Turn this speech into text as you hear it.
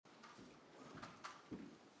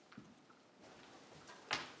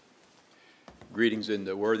Greetings in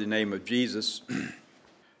the worthy name of Jesus.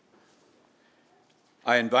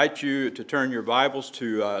 I invite you to turn your Bibles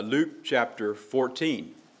to Luke chapter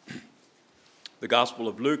 14. The Gospel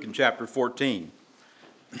of Luke in chapter 14.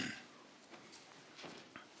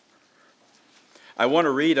 I want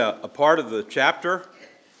to read a part of the chapter,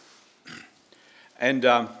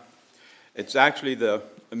 and it's actually the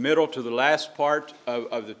middle to the last part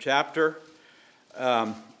of the chapter.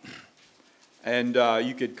 And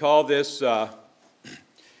you could call this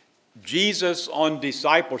Jesus on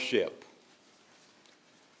discipleship.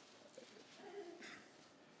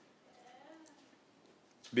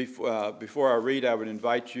 Before I read, I would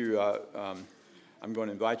invite you, I'm going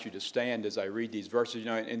to invite you to stand as I read these verses. You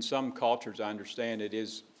know, in some cultures, I understand it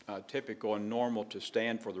is typical and normal to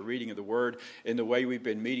stand for the reading of the Word. In the way we've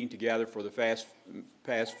been meeting together for the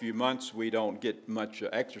past few months, we don't get much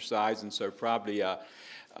exercise, and so probably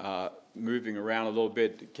moving around a little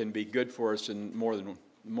bit can be good for us in more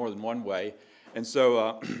than one way. And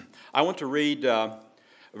so I want to read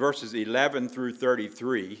verses 11 through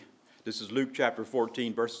 33. This is Luke chapter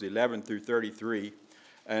 14, verses 11 through 33.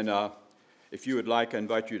 And if you would like, I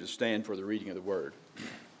invite you to stand for the reading of the Word.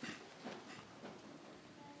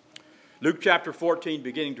 Luke chapter 14,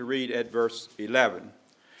 beginning to read at verse 11.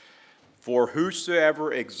 For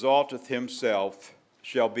whosoever exalteth himself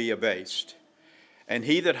shall be abased, and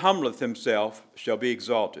he that humbleth himself shall be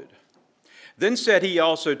exalted. Then said he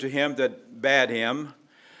also to him that bade him,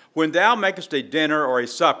 When thou makest a dinner or a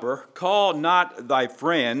supper, call not thy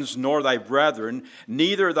friends, nor thy brethren,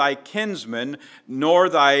 neither thy kinsmen, nor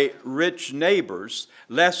thy rich neighbors,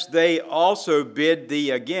 lest they also bid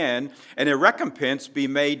thee again, and a recompense be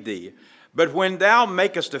made thee. But when thou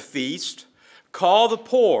makest a feast, call the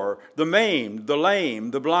poor, the maimed, the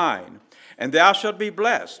lame, the blind, and thou shalt be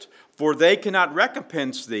blessed. For they cannot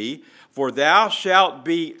recompense thee, for thou shalt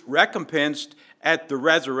be recompensed at the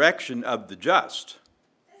resurrection of the just.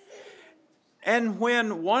 And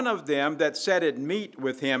when one of them that sat at meat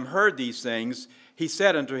with him heard these things, he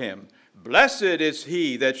said unto him, Blessed is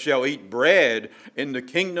he that shall eat bread in the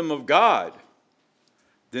kingdom of God.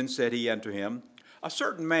 Then said he unto him, A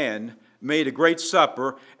certain man made a great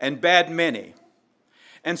supper, and bade many,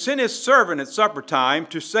 and sent his servant at supper time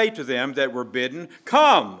to say to them that were bidden,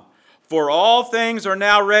 Come, for all things are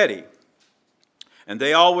now ready. And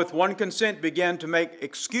they all with one consent began to make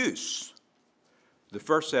excuse. The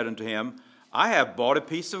first said unto him, I have bought a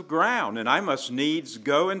piece of ground, and I must needs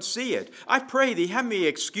go and see it. I pray thee, have me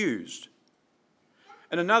excused.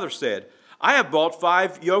 And another said, I have bought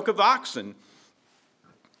 5 yoke of oxen,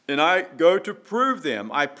 and I go to prove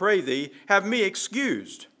them. I pray thee, have me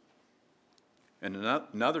excused. And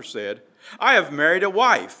another said, I have married a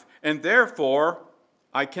wife, and therefore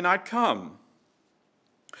I cannot come.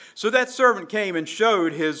 So that servant came and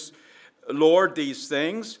showed his lord these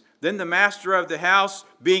things. Then the master of the house,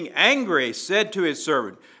 being angry, said to his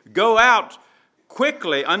servant, Go out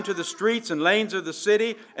quickly unto the streets and lanes of the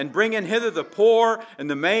city, and bring in hither the poor, and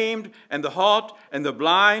the maimed, and the halt, and the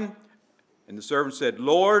blind. And the servant said,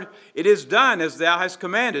 Lord, it is done as thou hast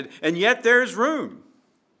commanded, and yet there is room.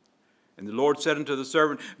 And the Lord said unto the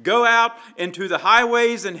servant, Go out into the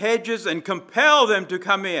highways and hedges, and compel them to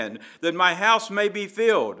come in, that my house may be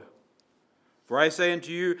filled. For I say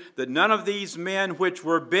unto you, that none of these men which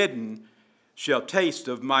were bidden shall taste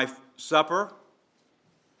of my supper.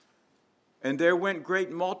 And there went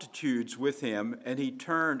great multitudes with him, and he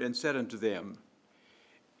turned and said unto them,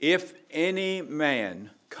 If any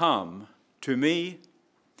man come to me,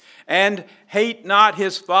 and hate not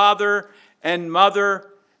his father and mother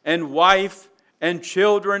and wife and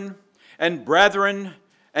children and brethren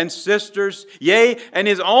and sisters, yea, and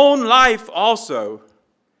his own life also,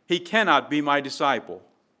 he cannot be my disciple.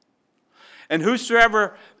 And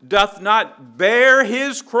whosoever doth not bear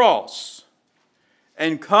his cross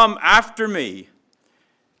and come after me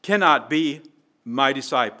cannot be my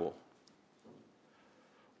disciple.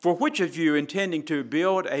 For which of you, intending to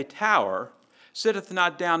build a tower, sitteth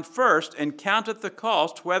not down first and counteth the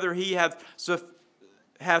cost, whether he hath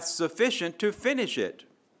sufficient to finish it?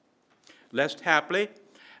 Lest haply,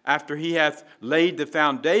 after he hath laid the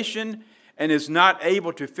foundation and is not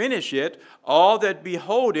able to finish it, all that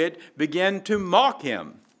behold it begin to mock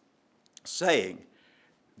him, saying,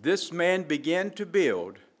 This man began to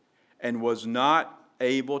build and was not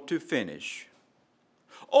able to finish.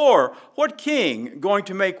 Or what king, going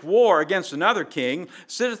to make war against another king,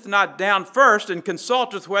 sitteth not down first and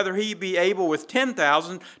consulteth whether he be able with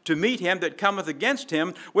 10,000 to meet him that cometh against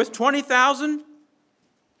him with 20,000?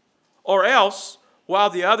 Or else, while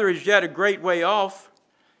the other is yet a great way off,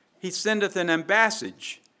 he sendeth an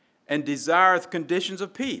ambassage and desireth conditions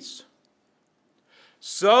of peace.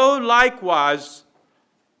 so likewise,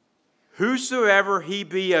 whosoever he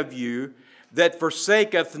be of you that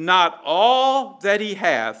forsaketh not all that he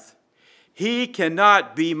hath, he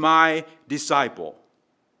cannot be my disciple.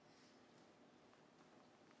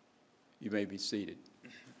 You may be seated.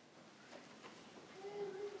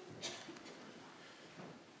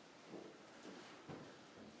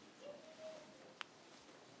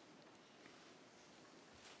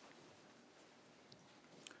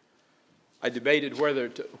 I debated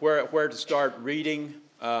where to start reading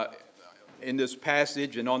in this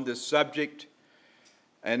passage and on this subject,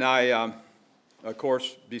 and I, of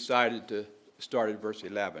course, decided to start at verse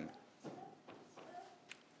 11.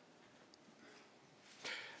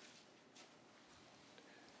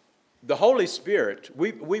 The Holy Spirit,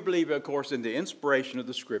 we believe, of course, in the inspiration of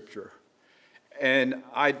the Scripture, and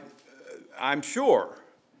I'm sure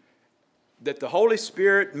that the Holy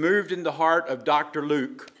Spirit moved in the heart of Dr.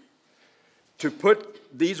 Luke to put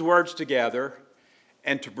these words together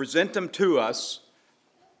and to present them to us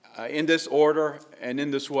in this order and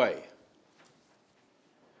in this way.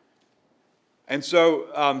 And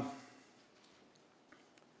so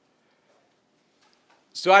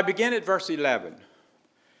I begin at verse 11.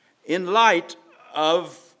 In light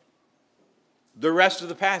of the rest of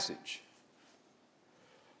the passage,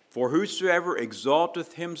 for whosoever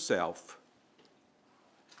exalteth himself,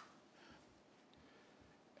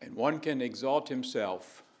 and one can exalt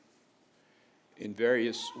himself in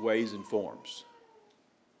various ways and forms.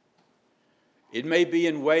 It may be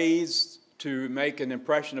in ways to make an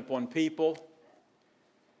impression upon people.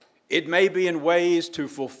 It may be in ways to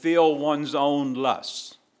fulfill one's own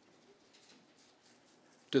lusts.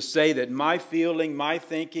 To say that my feeling, my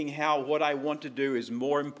thinking, what I want to do is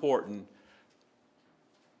more important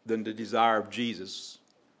than the desire of Jesus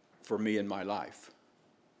for me in my life.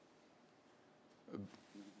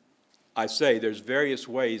 I say there's various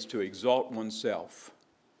ways to exalt oneself.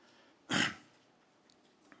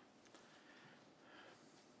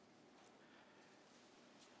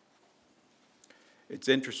 It's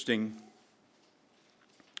interesting.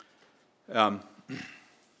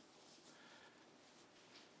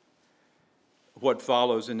 What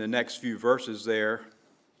follows in the next few verses there,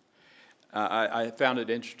 I found it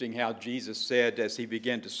interesting how Jesus said as he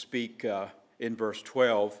began to speak in verse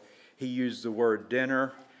 12, he used the word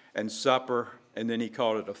dinner and supper, and then he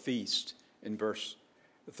called it a feast in verse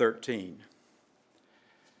 13.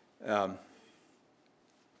 And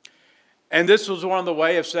this was one of the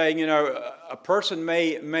way of saying, a person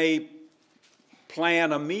may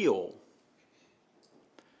plan a meal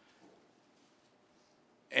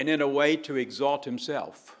and in a way to exalt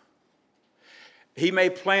himself. He may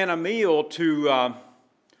plan a meal to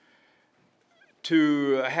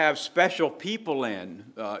have special people in,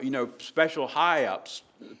 special high-ups,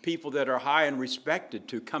 people that are high and respected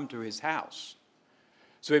to come to his house.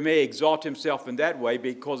 So he may exalt himself in that way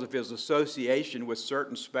because of his association with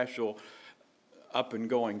certain special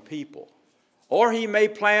up-and-going people. Or he may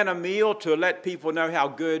plan a meal to let people know how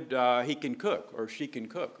good he can cook or she can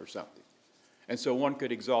cook or something. And so one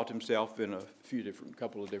could exalt himself in a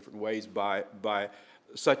couple of different ways by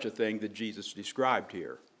such a thing that Jesus described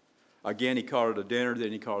here. Again, he called it a dinner,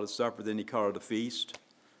 then he called it a supper, then he called it a feast.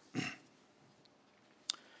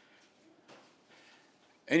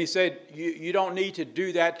 And he said, you don't need to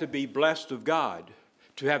do that to be blessed of God,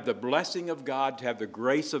 to have the blessing of God, to have the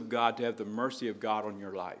grace of God, to have the mercy of God on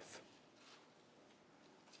your life.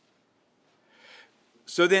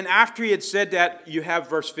 So then after he had said that, you have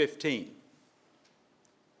verse 15.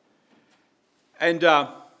 And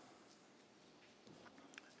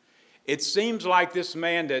it seems like this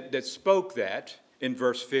man that spoke that in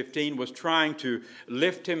verse 15 was trying to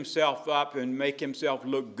lift himself up and make himself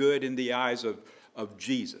look good in the eyes of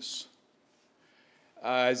Jesus.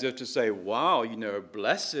 As if to say, wow,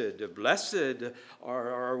 blessed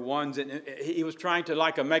are ones. And he was trying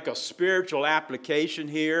to make a spiritual application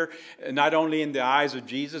here, not only in the eyes of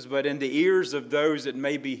Jesus, but in the ears of those that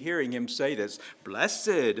may be hearing him say this.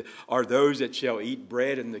 Blessed are those that shall eat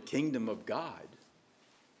bread in the kingdom of God.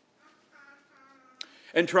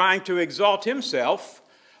 And trying to exalt himself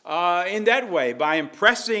in that way, by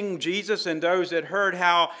impressing Jesus and those that heard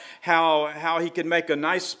how he could make a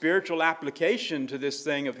nice spiritual application to this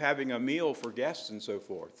thing of having a meal for guests and so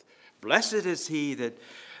forth. Blessed is he that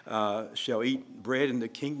shall eat bread in the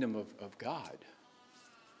kingdom of God.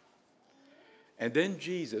 And then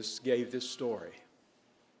Jesus gave this story.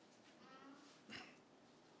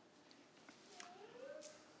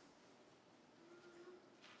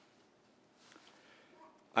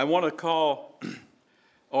 I want to call,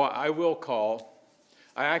 or I will call,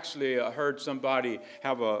 I actually heard somebody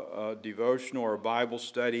have a devotional or a Bible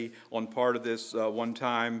study on part of this one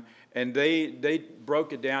time, and they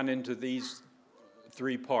broke it down into these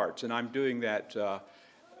three parts, and I'm doing that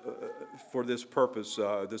for this purpose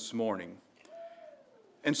this morning.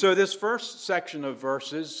 And so this first section of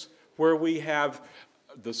verses where we have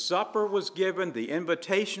the supper was given, the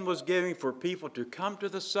invitation was given for people to come to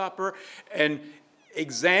the supper, and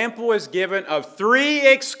example is given of three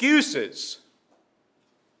excuses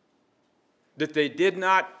that they did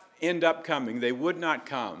not end up coming. They would not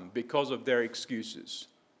come because of their excuses.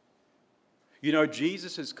 You know,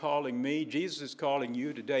 Jesus is calling me. Jesus is calling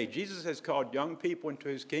you today. Jesus has called young people into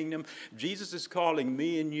his kingdom. Jesus is calling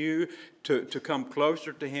me and you to come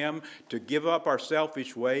closer to him, to give up our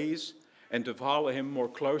selfish ways and to follow him more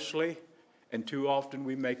closely. And too often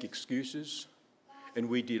we make excuses and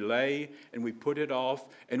we delay and we put it off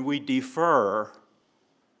and we defer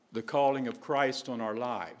the calling of Christ on our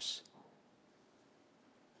lives.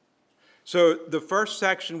 So the first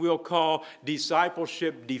section we'll call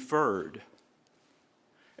discipleship deferred.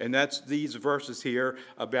 And that's these verses here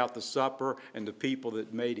about the supper and the people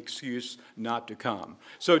that made excuse not to come.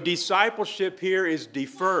 So discipleship here is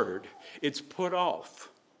deferred. It's put off.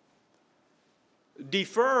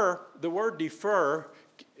 Defer, the word defer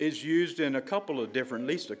is used in at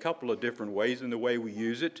least a couple of different ways in the way we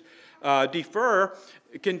use it. Defer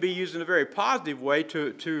can be used in a very positive way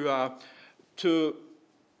to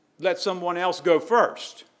let someone else go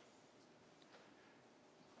first.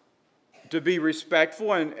 To be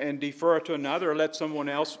respectful and defer to another, or let someone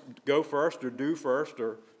else go first, or do first,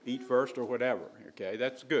 or eat first, or whatever. Okay,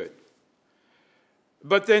 that's good.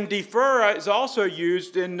 But then defer is also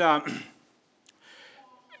used in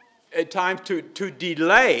at times to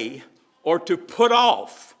delay, or to put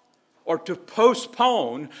off, or to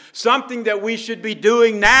postpone something that we should be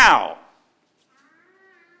doing now.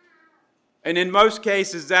 And in most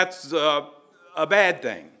cases, that's a bad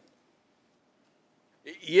thing.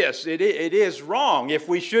 Yes, it is wrong if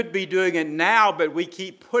we should be doing it now, but we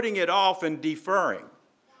keep putting it off and deferring.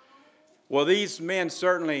 Well, these men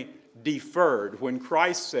certainly deferred. When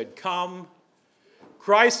Christ said, come,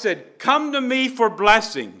 Christ said, come to me for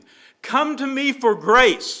blessing. Come to me for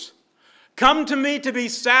grace. Come to me to be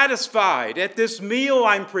satisfied at this meal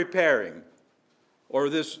I'm preparing. Or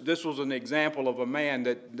this was an example of a man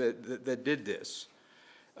that did this.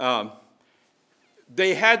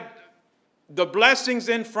 They had the blessings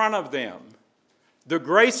in front of them, the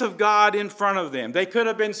grace of God in front of them. They could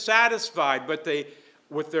have been satisfied, but they,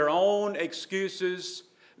 with their own excuses,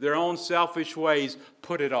 their own selfish ways,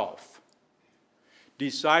 put it off.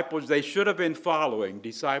 Disciples, they should have been following.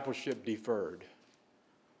 Discipleship deferred.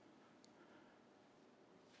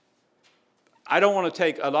 I don't want to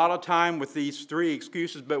take a lot of time with these three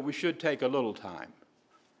excuses, but we should take a little time.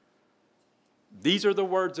 These are the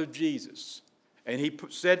words of Jesus. And he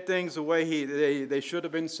said things the way they should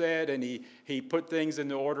have been said, and he put things in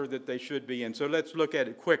the order that they should be in. So let's look at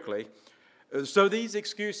it quickly. So these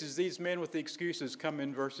excuses, these men with the excuses come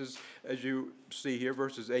in verses, as you see here,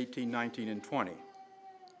 verses 18, 19, and 20.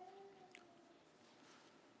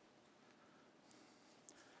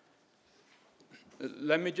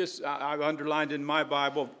 Let me just, I've underlined in my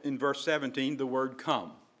Bible in verse 17 the word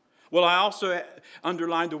come. Well, I also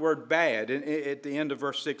underlined the word bad at the end of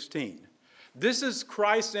verse 16. This is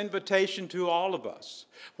Christ's invitation to all of us.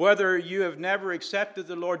 Whether you have never accepted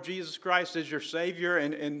the Lord Jesus Christ as your Savior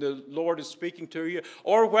and the Lord is speaking to you,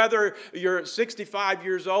 or whether you're 65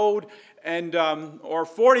 years old and or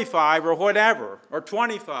 45 or whatever, or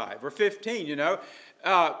 25 or 15, you know,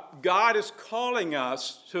 God is calling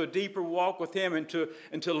us to a deeper walk with Him and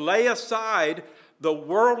to lay aside the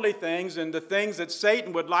worldly things and the things that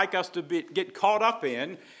Satan would like us to get caught up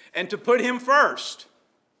in, and to put Him first.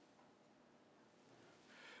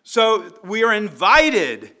 So we are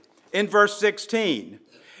invited in verse 16.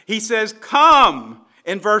 He says, come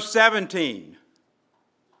in verse 17.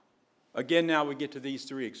 Again, now we get to these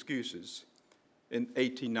three excuses in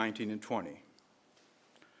 18, 19, and 20.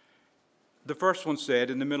 The first one said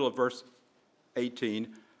in the middle of verse 18,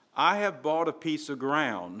 I have bought a piece of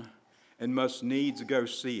ground and must needs go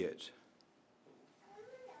see it.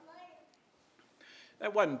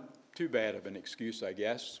 That wasn't too bad of an excuse, I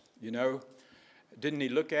guess. You know, didn't he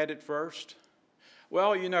look at it first?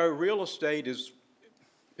 Well, you know, real estate is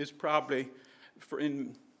probably,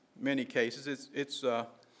 in many cases, it's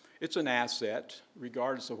an asset,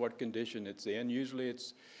 regardless of what condition it's in. Usually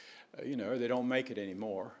it's, you know, they don't make it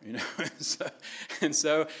anymore, you know. and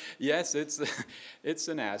so, yes, it's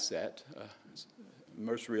an asset.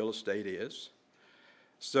 Most real estate is.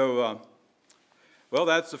 So, well,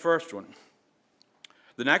 that's the first one.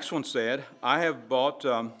 The next one said, I have bought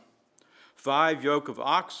 5 yoke of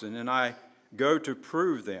oxen, and I go to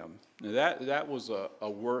prove them. Now that was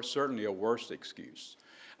certainly a worse excuse.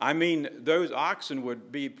 I mean, those oxen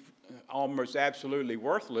would be almost absolutely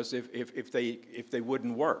worthless if they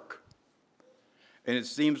wouldn't work. And it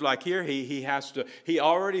seems like here he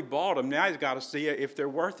already bought them. Now he's got to see if they're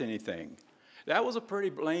worth anything. That was a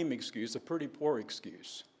pretty lame excuse, a pretty poor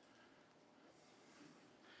excuse.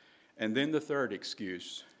 And then the third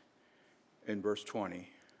excuse in verse 20.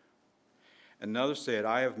 Another said,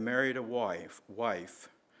 I have married a wife,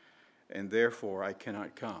 and therefore I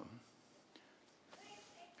cannot come.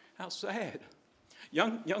 How sad.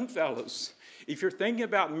 Young fellows, if you're thinking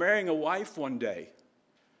about marrying a wife one day,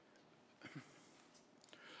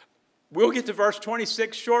 we'll get to verse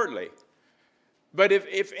 26 shortly. But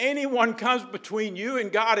if anyone comes between you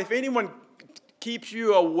and God, if anyone keeps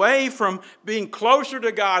you away from being closer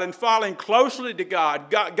to God and following closely to God,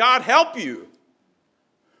 God help you.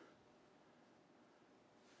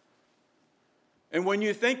 And when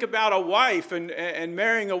you think about a wife and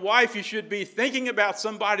marrying a wife, you should be thinking about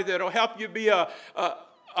somebody that will help you be a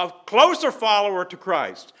closer follower to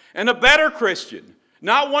Christ and a better Christian,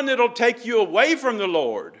 not one that will take you away from the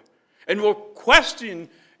Lord and will question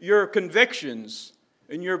your convictions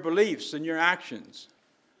and your beliefs and your actions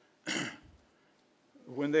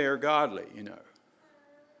when they are godly, you know.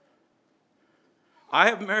 I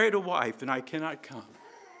have married a wife and I cannot come.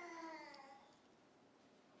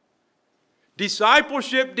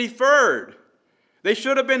 Discipleship deferred. They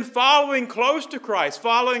should have been following close to Christ,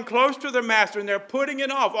 following close to their master, and they're putting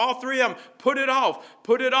it off. All three of them, put it off,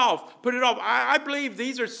 put it off, put it off. I believe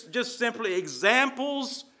these are just simply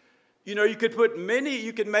examples. You know, you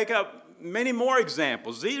could make up many more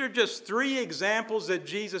examples. These are just 3 examples that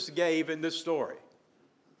Jesus gave in this story.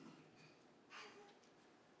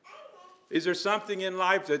 Is there something in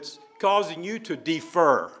life that's causing you to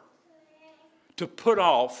defer, to put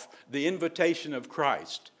off the invitation of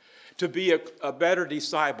Christ, to be a better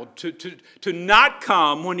disciple, to not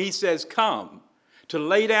come when he says come, to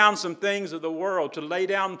lay down some things of the world, to lay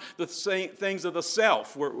down the things of the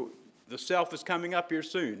self, where the self is coming up here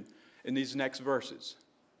soon in these next verses?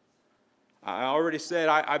 I already said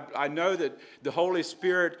I know that the Holy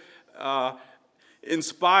Spirit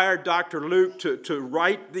inspired Dr. Luke to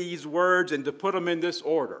write these words and to put them in this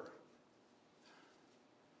order.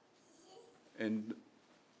 And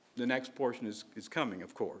the next portion is coming,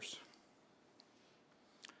 of course.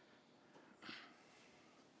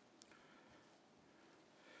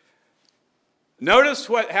 Notice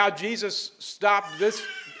how Jesus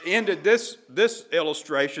ended this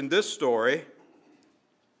illustration, this story,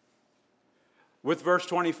 with verse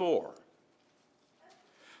 24.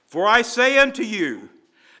 For I say unto you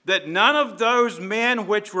that none of those men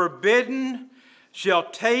which were bidden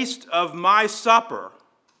shall taste of my supper.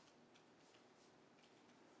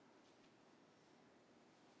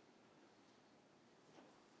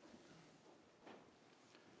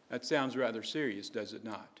 That sounds rather serious, does it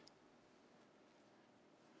not?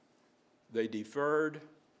 They deferred,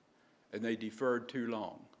 and they deferred too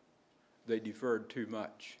long. They deferred too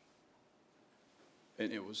much.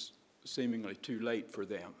 And it was seemingly too late for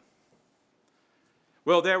them.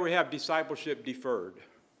 Well, there we have discipleship deferred.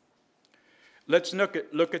 Let's look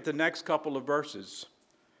at the next couple of verses.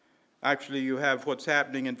 Actually, you have what's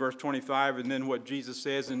happening in verse 25 and then what Jesus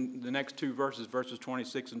says in the next 2 verses, verses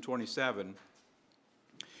 26 and 27.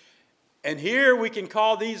 And here we can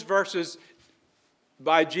call these verses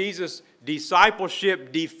by Jesus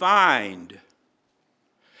discipleship defined.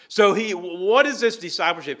 So what is this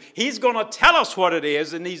discipleship? He's going to tell us what it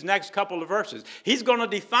is in these next couple of verses. He's going to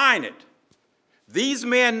define it. These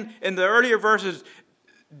men in the earlier verses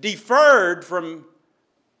deferred from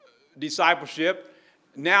discipleship.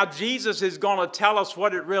 Now Jesus is going to tell us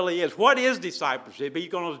what it really is. What is discipleship? He's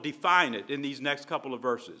going to define it in these next couple of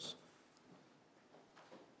verses.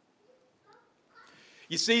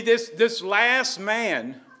 You see, this last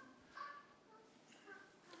man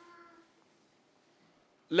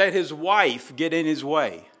let his wife get in his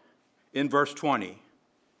way in verse 20.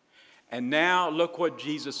 And now look what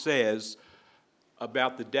Jesus says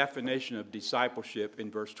about the definition of discipleship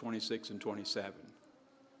in verse 26 and 27.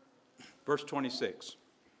 Verse 26.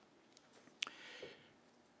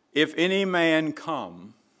 If any man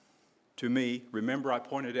come to me, remember I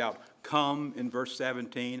pointed out come in verse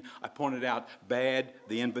 17. I pointed out bad,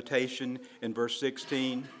 the invitation in verse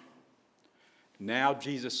 16. Now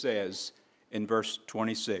Jesus says in verse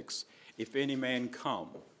 26, if any man come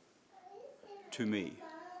to me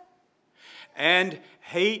and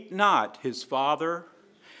hate not his father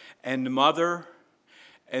and mother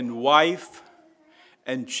and wife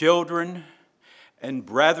and children and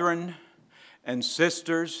brethren and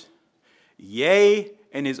sisters, yea,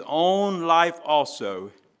 and his own life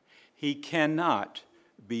also, he cannot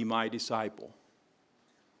be my disciple.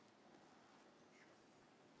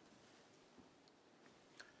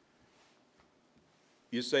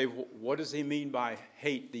 You say, what does he mean by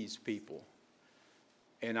hate these people?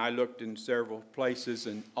 And I looked in several places,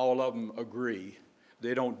 and all of them agree.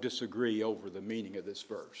 They don't disagree over the meaning of this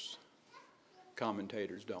verse.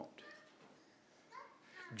 Commentators don't.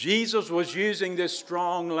 Jesus was using this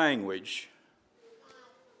strong language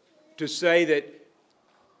to say that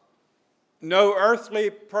no earthly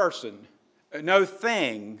person, no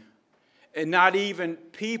thing, and not even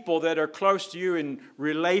people that are close to you in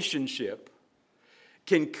relationship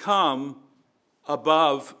can come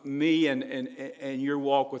above me and your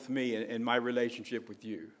walk with me and my relationship with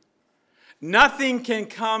you. Nothing can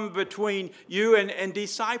come between you and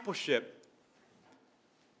discipleship.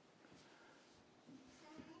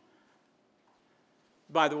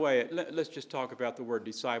 By the way, let's just talk about the word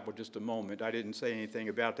disciple just a moment. I didn't say anything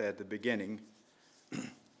about that at the beginning.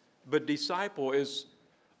 But disciple is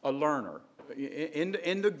a learner.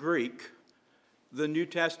 In the Greek, the New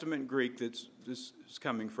Testament Greek that this is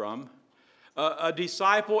coming from, a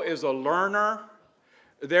disciple is a learner,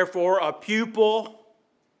 therefore a pupil.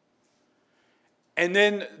 And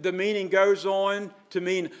then the meaning goes on to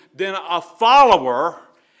mean then a follower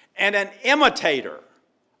and an imitator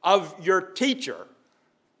of your teacher.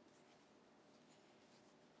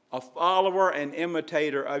 A follower and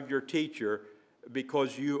imitator of your teacher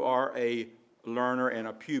because you are a learner and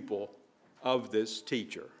a pupil of this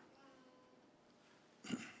teacher.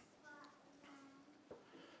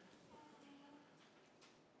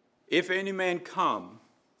 If any man come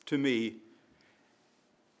to me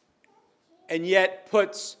and yet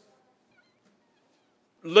puts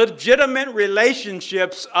legitimate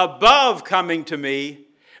relationships above coming to me,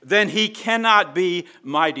 then he cannot be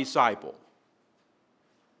my disciple.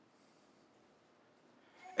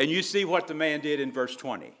 And you see what the man did in verse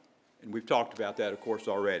 20. And we've talked about that, of course,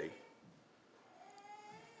 already.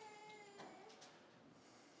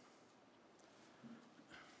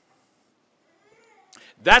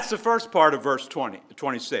 That's the first part of verse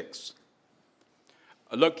 26.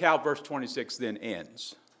 Look how verse 26 then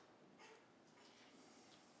ends.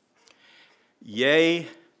 Yea,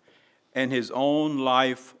 and his own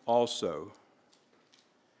life also,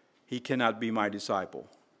 he cannot be my disciple.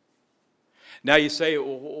 Now you say, how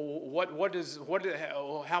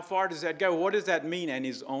far does that go? What does that mean, and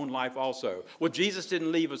his own life also? Well, Jesus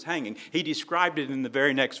didn't leave us hanging. He described it in the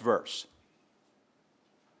very next verse.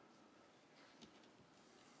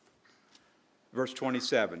 Verse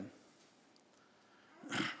 27.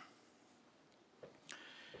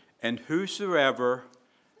 And whosoever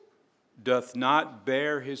doth not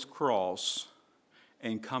bear his cross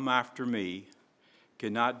and come after me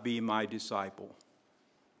cannot be my disciple.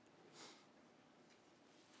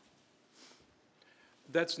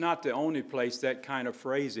 That's not the only place that kind of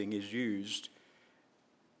phrasing is used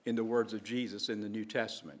in the words of Jesus in the New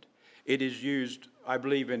Testament. It is used, I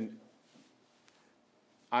believe,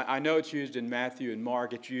 I know it's used in Matthew and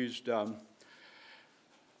Mark. It's used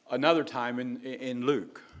another time in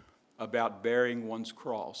Luke about bearing one's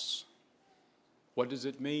cross. What does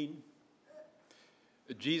it mean?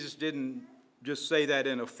 Jesus didn't just say that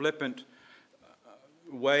in a flippant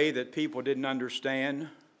way that people didn't understand.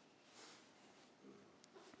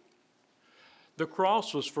 The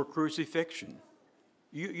cross was for crucifixion.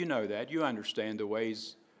 You know that. You understand the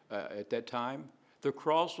ways at that time. The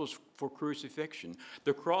cross was for crucifixion.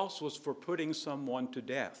 The cross was for putting someone to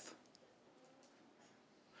death.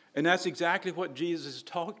 And that's exactly what Jesus is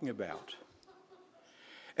talking about.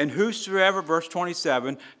 And whosoever, verse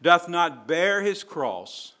 27, doth not bear his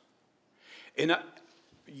cross. And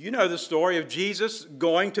you know the story of Jesus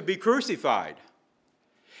going to be crucified.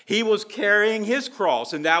 He was carrying his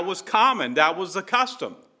cross, and that was common. That was the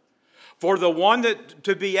custom. For the one that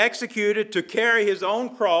to be executed to carry his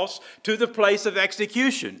own cross to the place of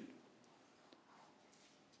execution.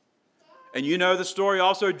 And you know the story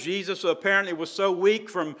also. Jesus apparently was so weak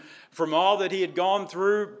from all that he had gone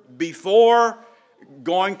through before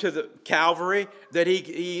going to the Calvary that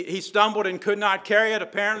he stumbled and could not carry it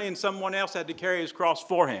apparently, and someone else had to carry his cross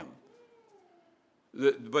for him.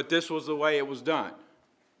 But this was the way it was done.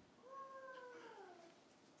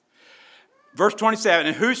 Verse 27,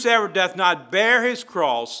 and whosoever doth not bear his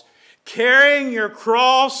cross, carrying your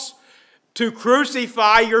cross to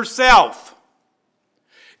crucify yourself.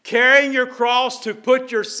 Carrying your cross to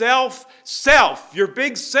put yourself, your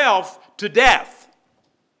big self, to death.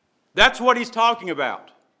 That's what he's talking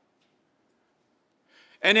about.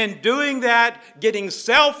 And in doing that, getting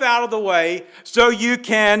self out of the way so you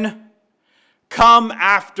can come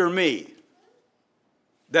after me.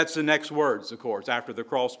 That's the next words, of course, after the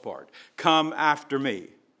cross part. Come after me.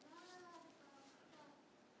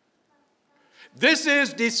 This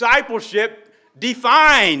is discipleship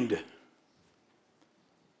defined.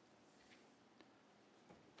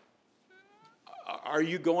 Are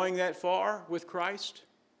you going that far with Christ?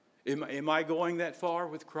 Am I going that far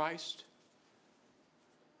with Christ?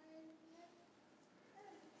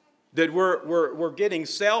 That we're getting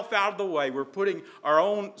self out of the way. We're putting our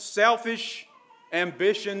own selfish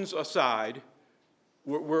ambitions aside.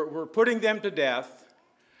 We're putting them to death.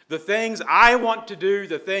 The things I want to do,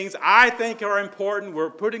 the things I think are important, we're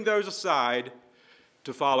putting those aside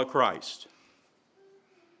to follow Christ.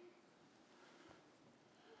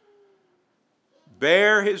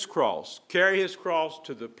 Bear his cross, carry his cross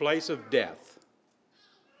to the place of death.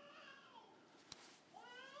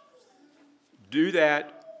 Do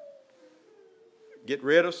that. Get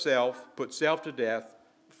rid of self, put self to death,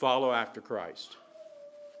 follow after Christ.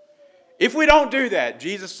 If we don't do that,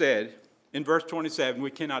 Jesus said in verse 27,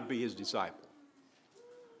 we cannot be his disciple.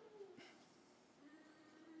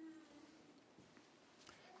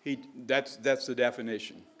 That's the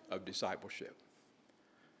definition of discipleship.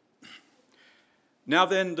 Now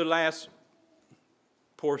then, the last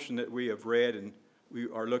portion that we have read and we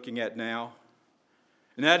are looking at now,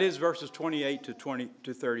 and that is verses 28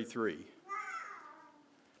 to 33.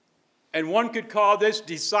 And one could call this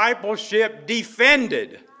discipleship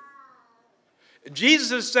defended.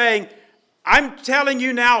 Jesus is saying, I'm telling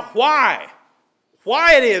you now why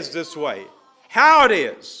it is this way, how it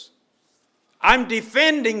is. I'm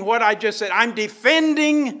defending what I just said. I'm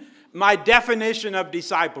defending my definition of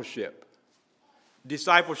discipleship.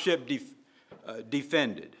 Discipleship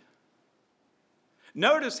defended.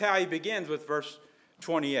 Notice how he begins with verse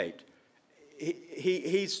 28.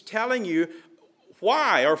 He's telling you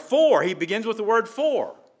why, or for. He begins with the word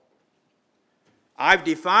for. I've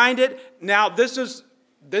defined it. Now this is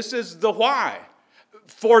the why.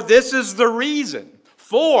 For this is the reason.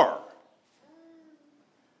 For.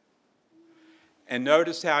 And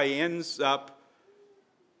notice how he ends up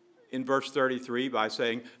in verse 33 by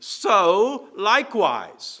saying, so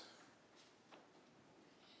likewise.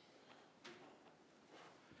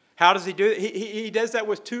 How does he do it? He does that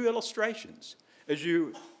with two illustrations. As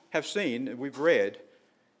you have seen, we've read.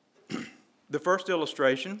 The first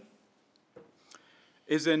illustration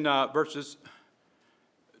is in verses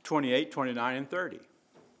 28, 29, and 30.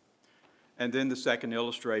 And then the second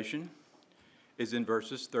illustration is in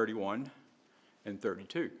verses 31 and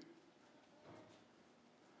 32.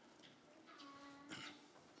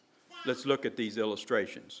 Let's look at these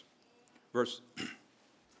illustrations. Verse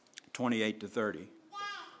 28 to 30.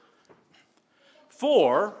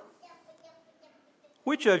 For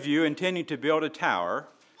which of you, intending to build a tower,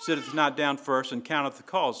 sitteth not down first and counteth the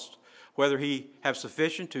cost, whether he have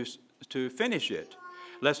sufficient to finish it?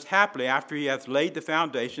 Lest haply, after he hath laid the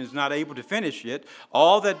foundation, is not able to finish it,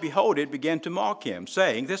 all that behold it begin to mock him,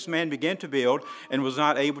 saying, this man began to build and was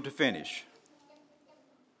not able to finish.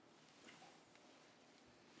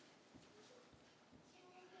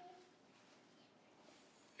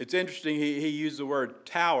 It's interesting, he used the word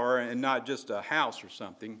tower and not just a house or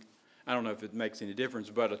something. I don't know if it makes any difference,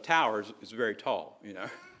 but a tower is very tall, you know.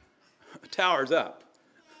 A tower's up.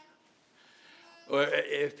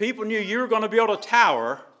 If people knew you were going to build a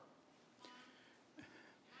tower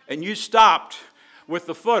and you stopped with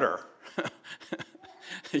the footer,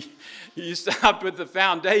 you stopped with the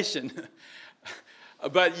foundation,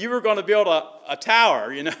 but you were going to build a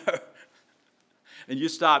tower, you know, and you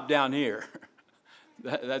stopped down here.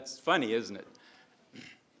 That's funny, isn't it?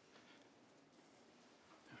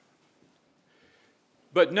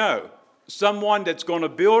 But no, someone that's going to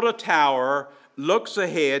build a tower looks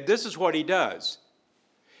ahead. This is what he does.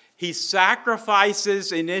 He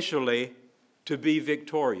sacrifices initially to be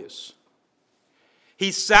victorious.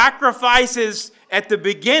 He sacrifices at the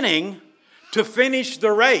beginning to finish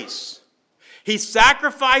the race. He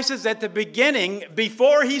sacrifices at the beginning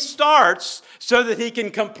before he starts so that he can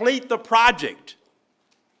complete the project.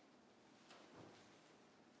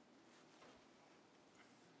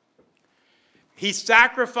 He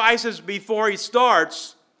sacrifices before he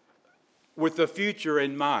starts with the future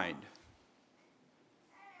in mind.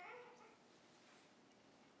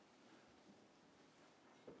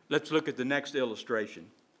 Let's look at the next illustration,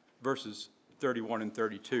 verses 31 and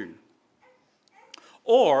 32.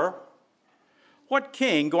 Or, what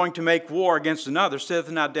king going to make war against another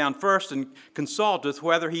sitteth not down first and consulteth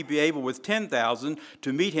whether he be able with 10,000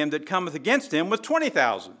 to meet him that cometh against him with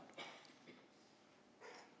 20,000?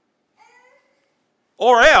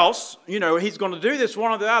 Or else, he's going to do this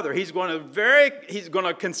one or the other. He's going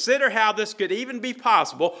to consider how this could even be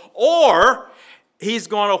possible. Or he's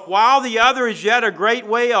going to, while the other is yet a great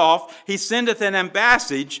way off, he sendeth an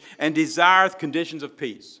ambassage and desireth conditions of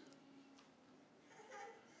peace.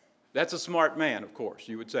 That's a smart man, of course,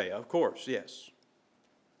 you would say. Of course, yes.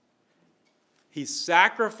 He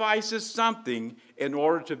sacrifices something in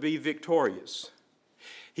order to be victorious.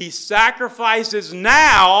 He sacrifices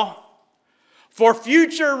now for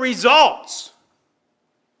future results.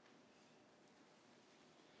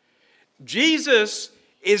 Jesus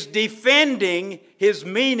is defending his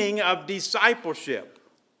meaning of discipleship.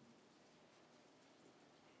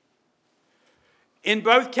 In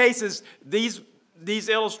both cases, these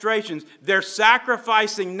illustrations, they're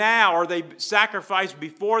sacrificing now, or they sacrificed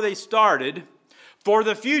before they started, for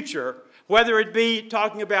the future, whether it be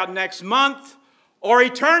talking about next month or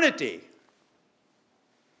eternity.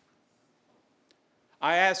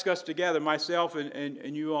 I ask us together, myself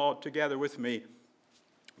and you all together with me,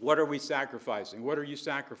 what are we sacrificing? What are you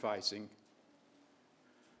sacrificing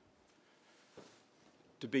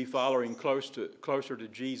to be following closer to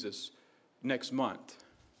Jesus next month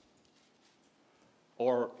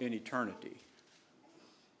or in eternity?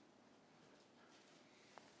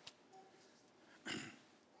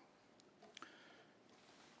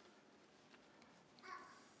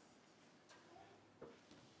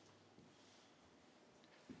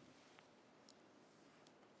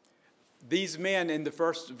 These men in the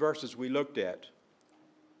first verses we looked at,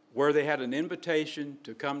 where they had an invitation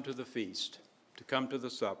to come to the feast, to come to the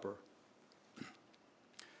supper,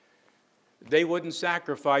 they wouldn't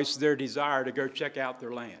sacrifice their desire to go check out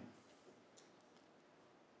their land.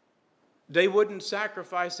 They wouldn't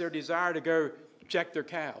sacrifice their desire to go check their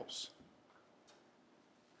cows.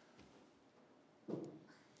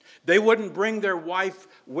 They wouldn't bring their wife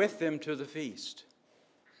with them to the feast.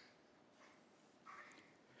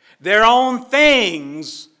 Their own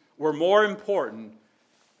things were more important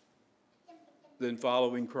than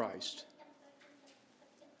following Christ.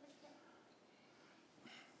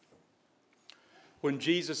 When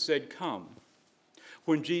Jesus said, "Come,"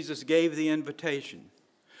 when Jesus gave the invitation,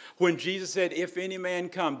 when Jesus said, "If any man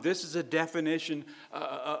come," this is a definition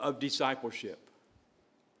of discipleship.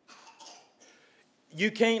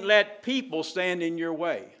 You can't let people stand in your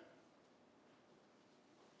way.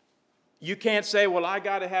 You can't say, "Well, I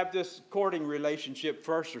got to have this courting relationship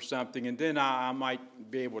first or something, and then I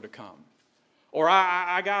might be able to come." Or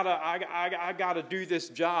I gotta do this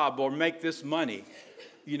job or make this money,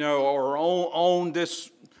 or own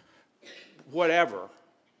this whatever.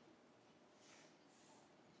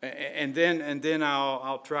 And then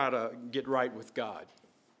I'll try to get right with God.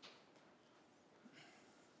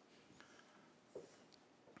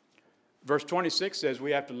 Verse 26 says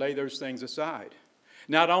we have to lay those things aside.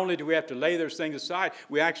 Not only do we have to lay those things aside,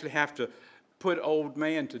 we actually have to put old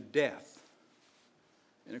man to death.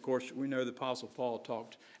 And of course, we know the Apostle Paul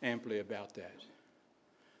talked amply about that.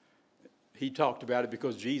 He talked about it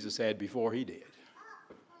because Jesus had before he did.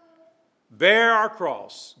 Bear our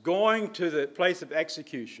cross, going to the place of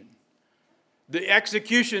execution. The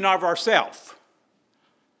execution of ourself,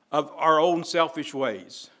 of our own selfish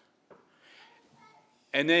ways.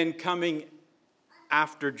 And then coming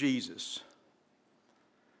after Jesus.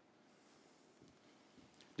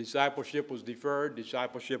 Discipleship was deferred.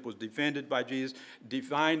 Discipleship was defended by Jesus,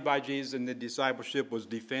 defined by Jesus, and the discipleship was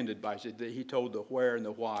defended by Jesus. He told the where and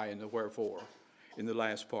the why and the wherefore in the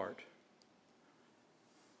last part.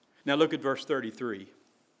 Now look at verse 33.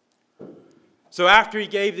 So after he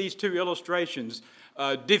gave these two illustrations,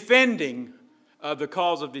 defending the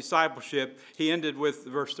cause of discipleship, he ended with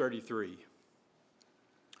verse 33.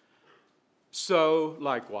 So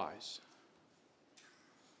likewise,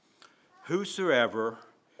 whosoever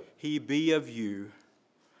he be of you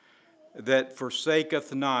that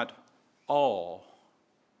forsaketh not all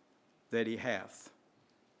that he hath,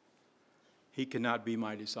 he cannot be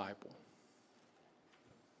my disciple.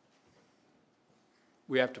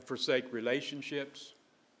 We have to forsake relationships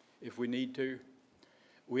if we need to.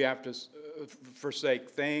 We have to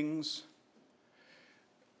forsake things.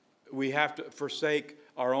 We have to forsake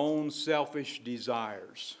our own selfish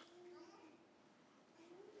desires.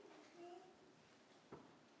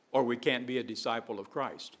 Or we can't be a disciple of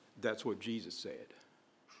Christ. That's what Jesus said.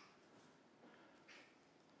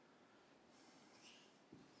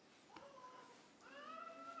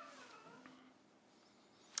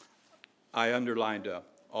 I underlined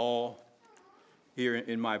all here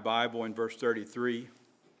in my Bible in verse 33.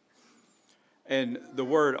 And the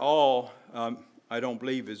word all, I don't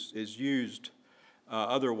believe is used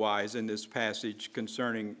otherwise in this passage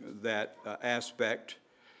concerning that aspect.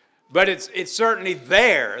 But it's certainly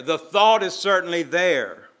there. The thought is certainly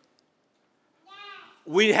there.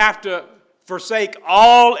 We have to forsake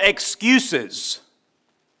all excuses,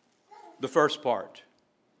 the first part.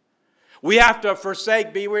 We have to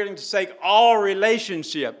be willing to forsake all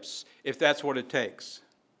relationships, if that's what it takes.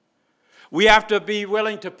 We have to be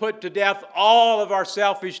willing to put to death all of our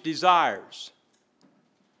selfish desires,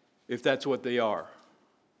 if that's what they are.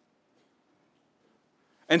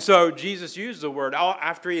 And so Jesus used the word,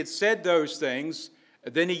 after he had said those things,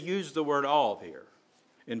 then he used the word all here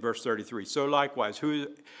in verse 33. So likewise,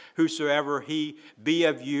 whosoever he be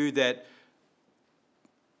of you that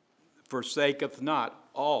forsaketh not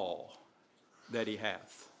all that he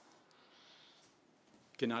hath,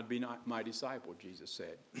 cannot be my disciple, Jesus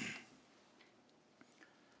said.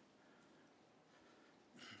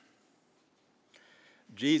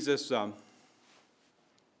 Jesus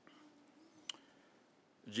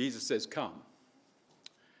says, come.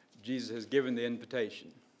 Jesus has given the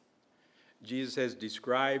invitation. Jesus has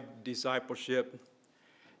described discipleship.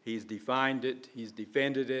 He's defined it. He's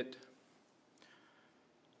defended it.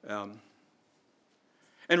 And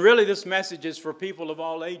really this message is for people of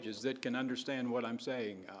all ages that can understand what I'm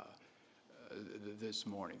saying this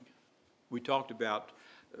morning. We talked about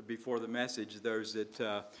before the message those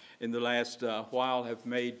that in the last while have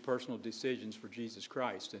made personal decisions for Jesus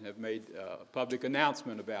Christ and have made a public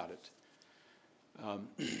announcement about it.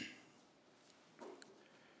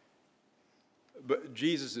 But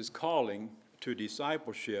Jesus is calling to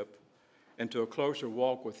discipleship and to a closer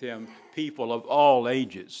walk with him people of all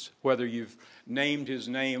ages, whether you've named his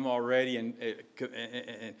name already and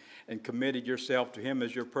committed yourself to him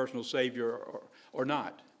as your personal Savior or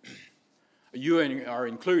not. You are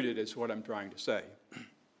included, is what I'm trying to say.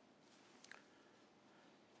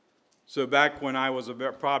 So back when I was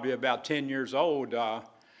probably about 10 years old,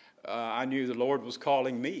 I knew the Lord was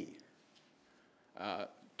calling me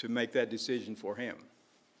to make that decision for him.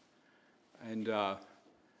 And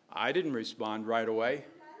I didn't respond right away.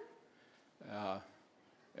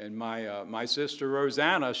 And my sister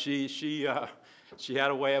Rosanna, she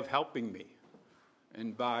had a way of helping me,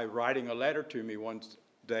 and by writing a letter to me one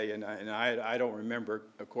day, and I don't remember,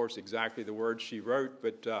 of course, exactly the words she wrote,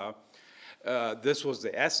 but this was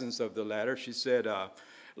the essence of the letter. She said,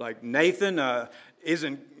 like, Nathan,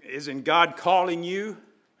 isn't God calling you?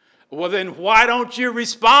 Well, then why don't you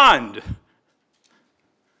respond?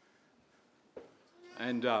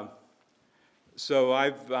 And so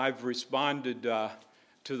I've responded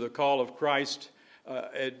to the call of Christ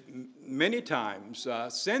many times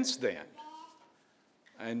since then,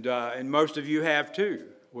 and most of you have too.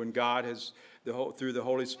 When God has through the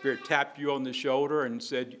Holy Spirit tapped you on the shoulder and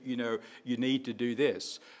said, you need to do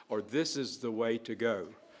this, or this is the way to go,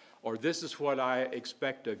 or this is what I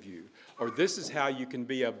expect of you, or this is how you can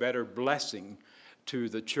be a better blessing to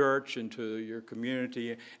the church and to your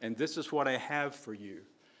community, and this is what I have for you.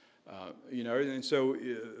 And so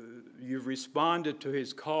you've responded to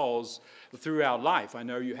his calls throughout life. I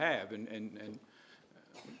know you have, and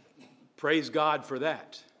praise God for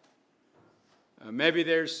that. Maybe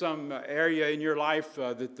there's some area in your life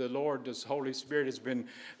that the Lord, the Holy Spirit, has been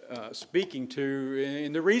speaking to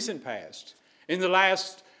in the recent past, in the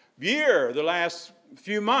last year, the last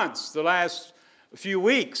few months, the last few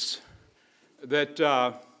weeks, that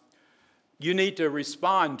you need to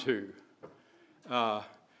respond to.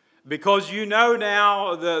 Because you know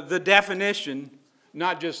now the definition,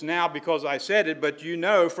 not just now because I said it, but you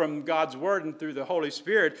know from God's Word and through the Holy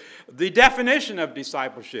Spirit, the definition of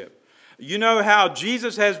discipleship. You know how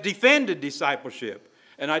Jesus has defended discipleship.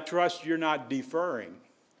 And I trust you're not deferring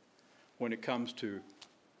when it comes to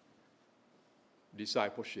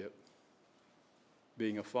discipleship.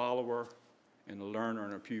 Being a follower and a learner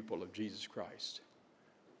and a pupil of Jesus Christ.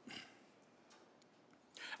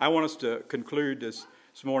 I want us to conclude this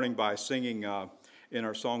morning by singing in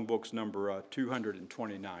our songbooks number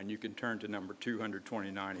 229. You can turn to number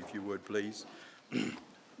 229 if you would, please.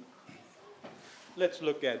 Let's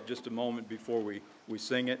look at just a moment before we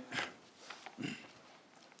sing it.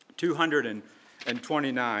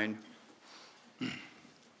 229.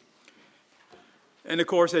 And of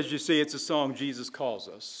course, as you see, it's a song, Jesus Calls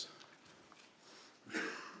Us.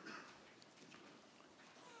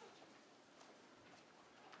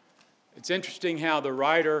 It's interesting how the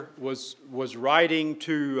writer was writing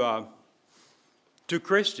to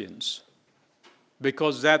Christians,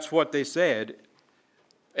 because that's what they said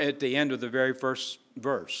at the end of the very first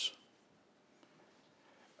verse.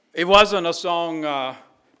 It wasn't a song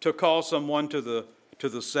to call someone to to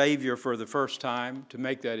the Savior for the first time, to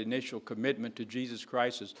make that initial commitment to Jesus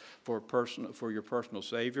Christ as for your personal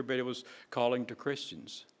Savior, but it was calling to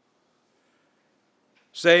Christians.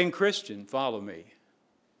 Saying, Christian, follow me.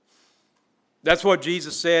 That's what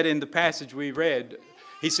Jesus said in the passage we read.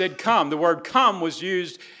 He said, come. The word come was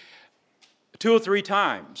used 2 or 3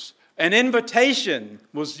 times. An invitation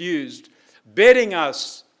was used, bidding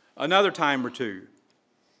us another time or two.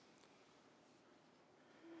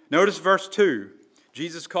 Notice verse 2.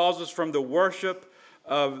 Jesus calls us from the worship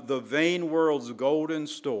of the vain world's golden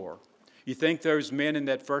store. You think those men in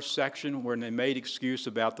that first section, when they made excuse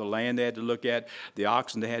about the land they had to look at, the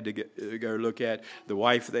oxen they had to go look at, the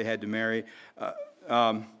wife they had to marry,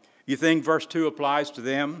 you think verse 2 applies to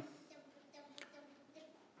them?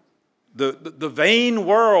 The vain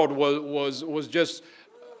world was just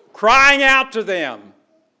crying out to them,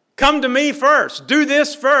 come to me first, do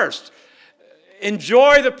this first,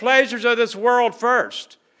 enjoy the pleasures of this world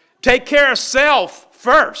first, take care of self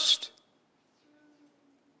first.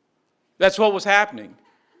 That's what was happening.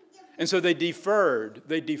 And so they deferred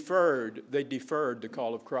the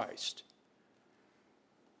call of Christ.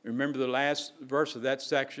 Remember the last verse of that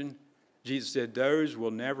section? Jesus said, those will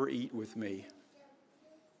never eat with me.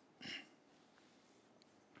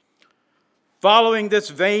 Following this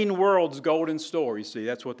vain world's golden store, you see,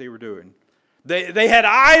 that's what they were doing. They had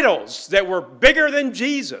idols that were bigger than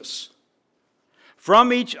Jesus.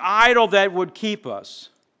 From each idol that would keep us.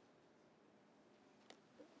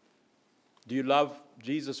 Do you love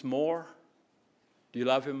Jesus more? Do you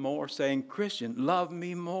love Him more? Saying, Christian, love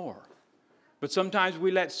me more. But sometimes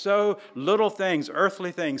we let so little things,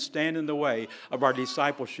 earthly things, stand in the way of our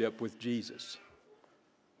discipleship with Jesus.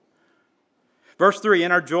 Verse 3,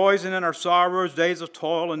 in our joys and in our sorrows, days of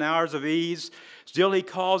toil and hours of ease, still He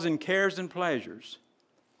calls in cares and pleasures.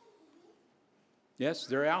 Yes,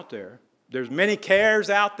 they're out there. There's many cares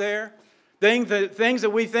out there, things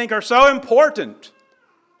that we think are so important.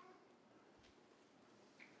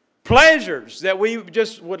 Pleasures that we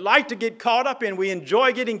just would like to get caught up in. We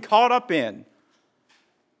enjoy getting caught up in.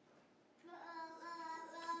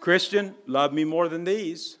 Christian, love me more than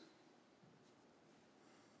these.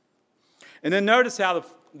 And then notice how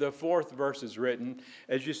the 4th verse is written.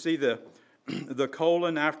 As you see the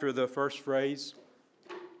colon after the first phrase.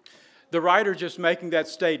 The writer just making that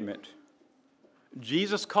statement.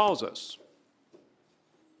 Jesus calls us.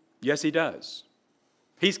 Yes, He does.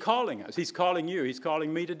 He's calling us. He's calling you. He's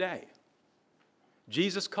calling me today.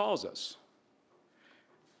 Jesus calls us.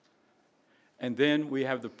 And then we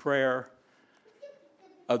have the prayer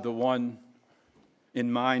of the one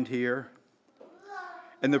in mind here.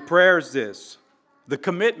 And the prayer is this. The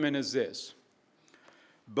commitment is this.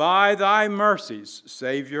 By thy mercies,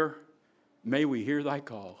 Savior, may we hear thy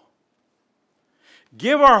call.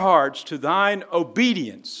 Give our hearts to thine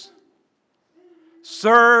obedience.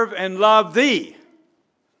 Serve and love thee.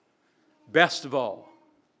 Best of all.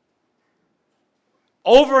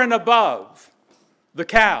 Over and above the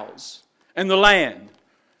cows and the land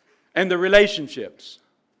and the relationships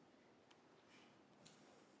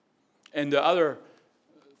and the other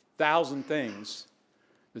 1,000 things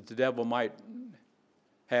that the devil might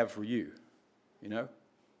have for you, you know.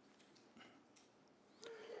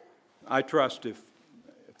 I trust if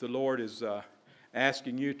the Lord is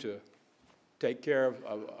asking you to take care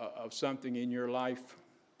of something in your life,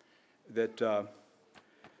 that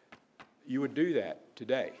you would do that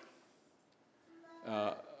today.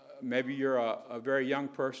 Maybe you're a very young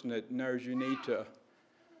person that knows you need to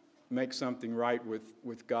make something right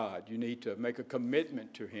with God. You need to make a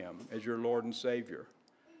commitment to Him as your Lord and Savior.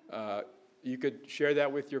 You could share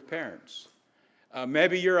that with your parents.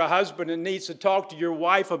 Maybe you're a husband that needs to talk to your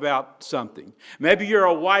wife about something. Maybe you're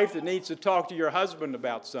a wife that needs to talk to your husband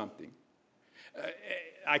about something.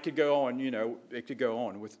 I could go on, it could go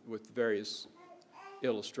on with various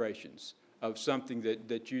illustrations of something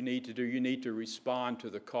that you need to do. You need to respond to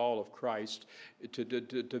the call of Christ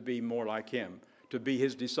to be more like Him, to be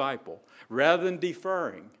His disciple. Rather than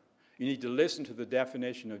deferring, you need to listen to the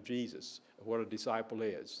definition of Jesus, of what a disciple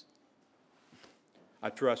is. I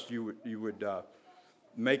trust you would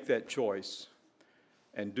make that choice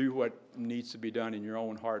and do what needs to be done in your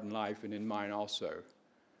own heart and life and in mine also,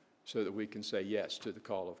 so that we can say yes to the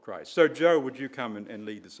call of Christ. So, Joe, would you come and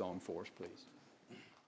lead the song for us, please?